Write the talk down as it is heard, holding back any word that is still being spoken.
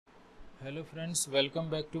Hello friends, welcome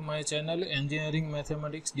back to my channel Engineering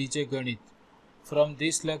Mathematics DJ Ganit. From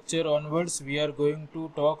this lecture onwards, we are going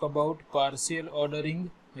to talk about partial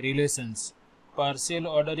ordering relations. Partial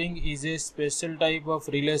ordering is a special type of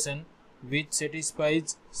relation which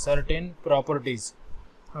satisfies certain properties.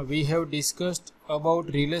 We have discussed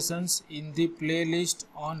about relations in the playlist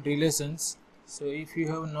on relations. So if you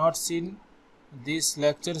have not seen this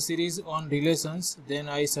lecture series on relations, then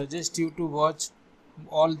I suggest you to watch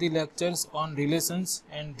all the lectures on relations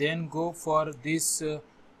and then go for this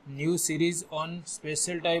new series on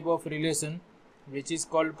special type of relation which is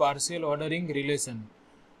called partial ordering relation.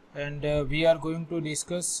 And we are going to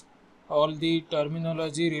discuss all the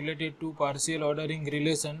terminology related to partial ordering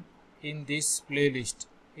relation in this playlist.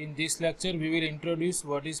 In this lecture we will introduce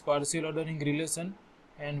what is partial ordering relation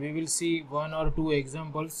and we will see one or two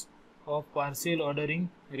examples of partial ordering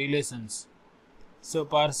relations. So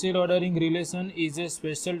partial ordering relation is a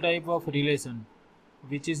special type of relation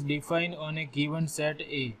which is defined on a given set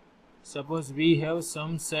A. Suppose we have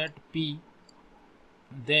some set P,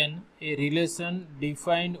 then a relation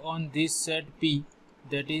defined on this set P,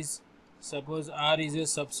 that is, suppose R is a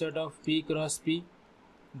subset of P cross P,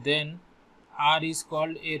 then R is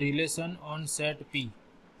called a relation on set P.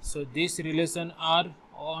 So this relation R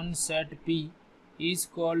on set P is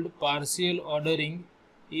called partial ordering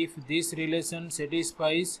if this relation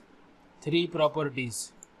satisfies three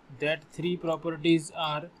properties. That three properties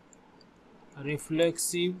are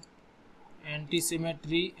reflexive,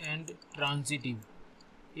 antisymmetry and transitive.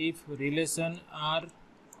 If relation R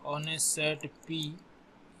on a set P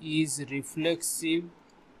is reflexive,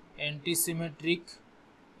 antisymmetric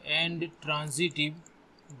and transitive,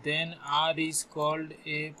 then R is called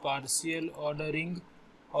a partial ordering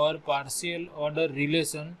or partial order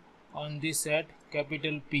relation on the set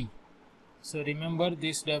capital P. So remember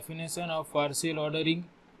this definition of partial ordering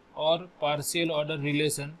or partial order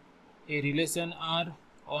relation. A relation R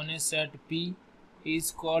on a set P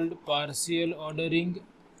is called partial ordering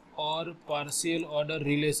or partial order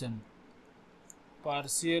relation.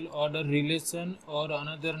 Partial order relation or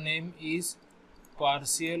another name is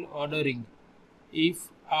partial ordering if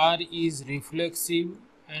R is reflexive,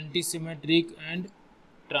 antisymmetric and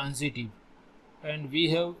transitive. And we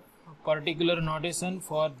have particular notation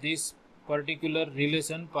for this particular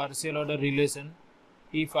relation, partial order relation.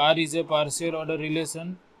 If R is a partial order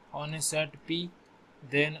relation on a set P,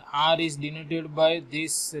 then R is denoted by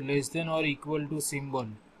this less than or equal to symbol.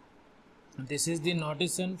 This is the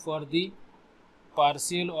notation for the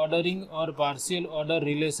partial ordering or partial order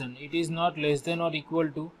relation. It is not less than or equal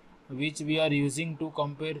to, which we are using to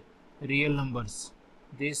compare real numbers.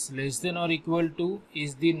 This less than or equal to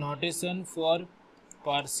is the notation for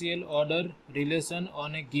partial order relation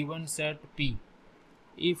on a given set P.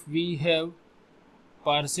 If we have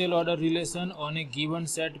partial order relation on a given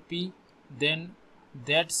set P, then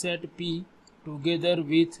that set P together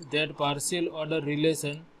with that partial order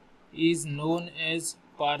relation is known as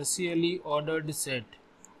partially ordered set.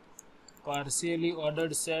 Partially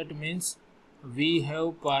ordered set means we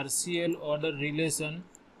have partial order relation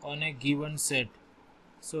on a given set.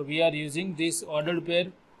 So we are using this ordered pair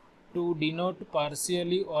to denote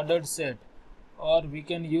partially ordered set, or we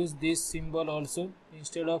can use this symbol also.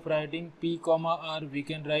 Instead of writing P comma R, we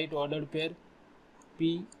can write ordered pair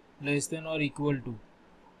P less than or equal to,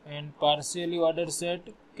 and partially ordered set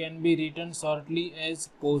can be written shortly as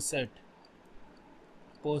poset.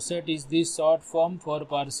 Poset is the short form for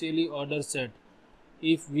partially ordered set.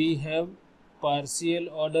 If we have partial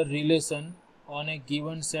order relation on a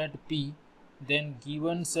given set P, then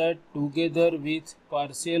given set together with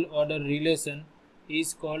partial order relation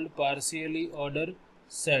is called partially ordered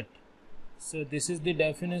set. So this is the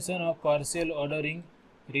definition of partial ordering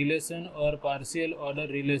relation or partial order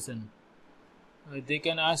relation. They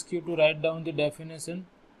can ask you to write down the definition.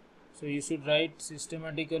 So you should write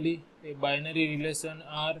systematically: a binary relation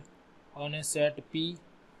R on a set P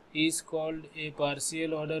is called a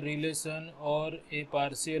partial order relation or a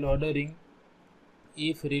partial ordering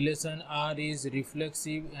if relation R is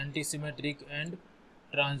reflexive, antisymmetric and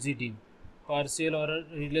transitive. Partial order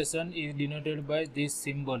relation is denoted by this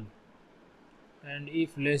symbol. And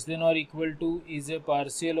if less than or equal to is a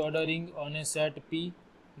partial ordering on a set P,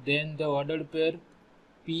 then the ordered pair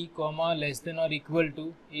P comma less than or equal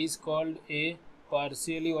to is called a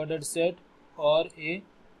partially ordered set or a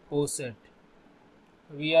poset.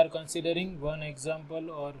 We are considering one example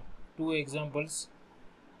or two examples.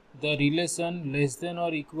 The relation less than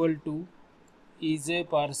or equal to is a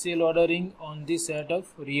partial ordering on the set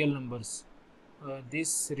of real numbers.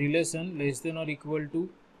 This relation less than or equal to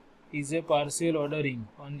is a partial ordering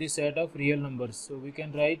on the set of real numbers. So we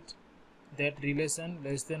can write that relation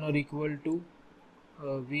less than or equal to,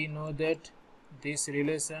 we know that this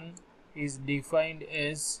relation is defined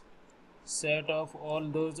as set of all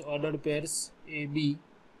those ordered pairs AB.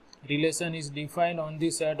 Relation is defined on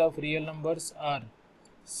the set of real numbers R.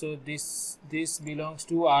 So this belongs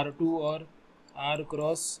to R2 or R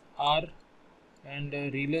cross R, and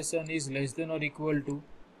relation is less than or equal to,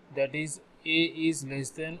 that is A is less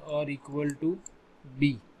than or equal to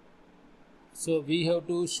B. So we have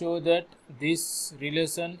to show that this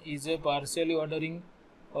relation is a partially ordering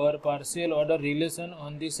or partial order relation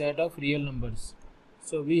on the set of real numbers.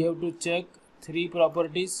 So we have to check three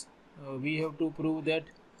properties. We have to prove that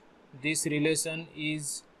this relation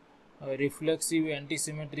is reflexive,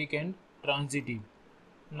 antisymmetric and transitive.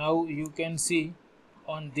 Now you can see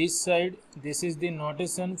on this side, this is the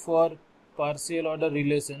notation for partial order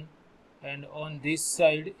relation, and on this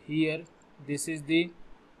side here, this is the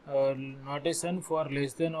notation for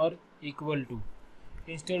less than or equal to.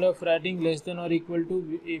 Instead of writing less than or equal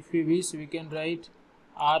to, if we wish, we can write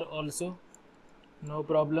R also, no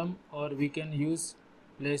problem, or we can use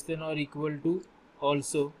less than or equal to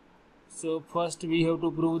also. So first we have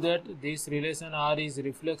to prove that this relation R is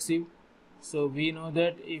reflexive. So we know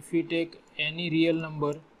that if we take any real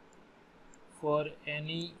number for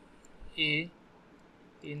any A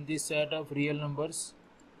in this set of real numbers,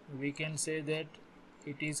 we can say that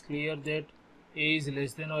it is clear that A is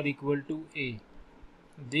less than or equal to A.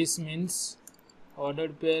 This means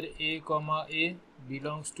ordered pair A comma A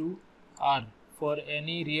belongs to R. For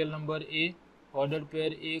any real number A, ordered pair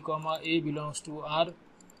A comma A belongs to R.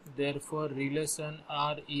 Therefore relation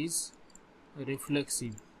R is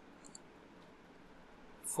reflexive.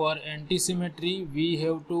 For antisymmetry, we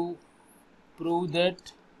have to prove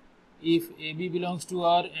that if AB belongs to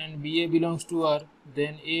R and BA belongs to R,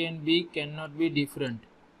 then A and B cannot be different.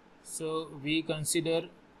 So we consider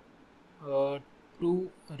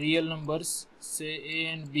two real numbers, say A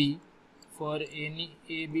and B. For any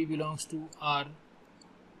AB belongs to R,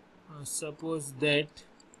 suppose that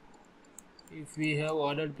if we have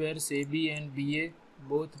ordered pairs AB and BA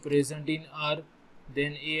both present in R,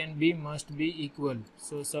 then A and B must be equal.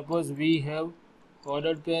 So suppose we have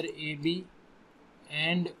ordered pair AB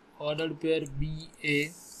and ordered pair BA,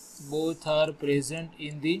 both are present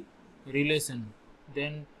in the relation.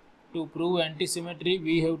 Then to prove antisymmetry,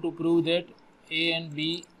 we have to prove that A and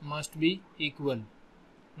B must be equal.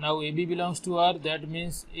 Now AB belongs to R, that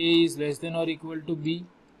means A is less than or equal to B,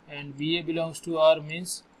 and BA belongs to R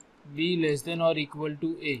means B less than or equal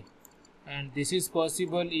to A. And this is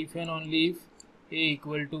possible if and only if A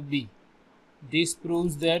equal to B. This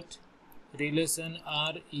proves that relation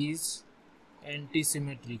R is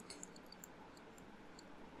antisymmetric.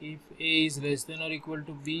 If A is less than or equal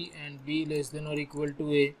to B and B less than or equal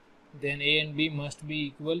to A, then A and B must be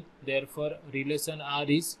equal. Therefore relation R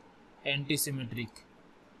is antisymmetric.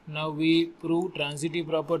 Now we prove transitive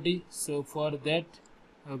property. So for that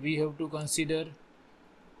we have to consider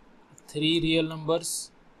three real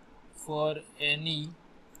numbers for any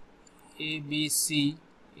A, B, C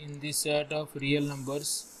in the set of real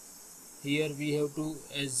numbers. Here we have to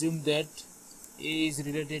assume that A is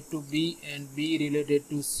related to B and B related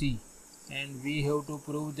to C, and we have to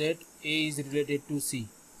prove that A is related to C.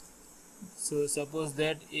 So suppose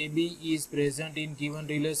that AB is present in given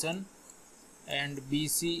relation and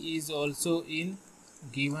BC is also in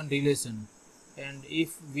given relation, and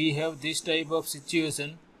if we have this type of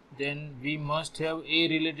situation, then we must have A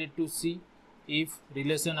related to C if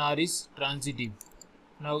relation R is transitive.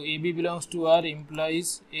 Now AB belongs to R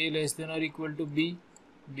implies A less than or equal to B,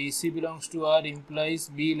 BC belongs to R implies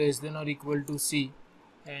B less than or equal to C,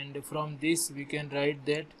 and from this we can write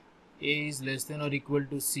that A is less than or equal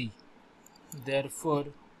to C. Therefore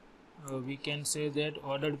we can say that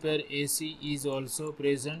ordered pair AC is also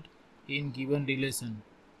present in given relation.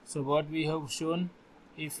 So what we have shown,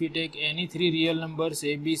 if we take any three real numbers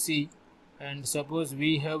A, B, C, and suppose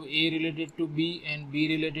we have A related to B and B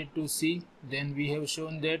related to C, then we have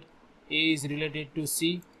shown that A is related to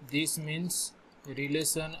C. This means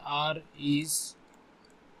relation R is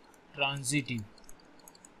transitive.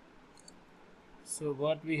 So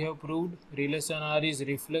what we have proved, relation R is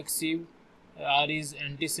reflexive, R is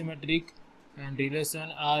antisymmetric, and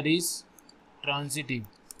relation R is transitive.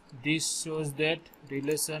 This shows that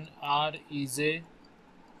relation R is a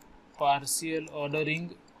partial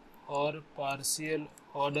ordering or partial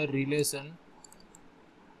order relation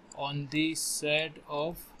on the set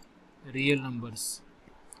of real numbers.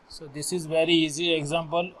 So this is very easy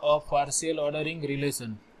example of partial ordering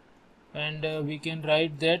relation, and we can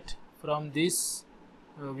write that from this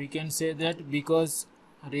we can say that because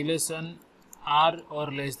relation r or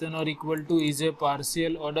less than or equal to is a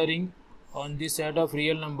partial ordering on the set of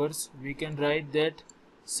real numbers, we can write that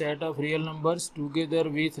set of real numbers together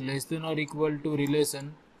with less than or equal to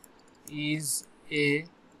relation is a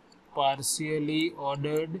partially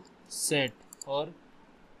ordered set, or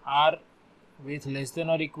r with less than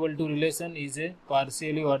or equal to relation is a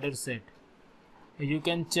partially ordered set. You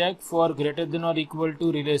can check for greater than or equal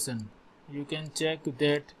to relation. You can check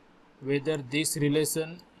that whether this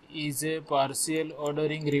relation is a partial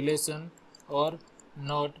ordering relation or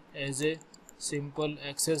not as a simple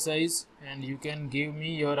exercise, and you can give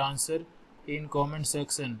me your answer in comment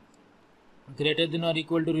section. Greater than or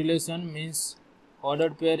equal to relation means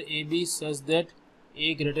ordered pair AB such that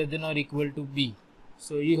A greater than or equal to B.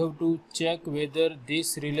 So you have to check whether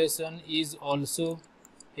this relation is also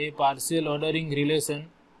a partial ordering relation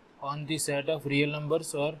on the set of real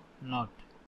numbers or not.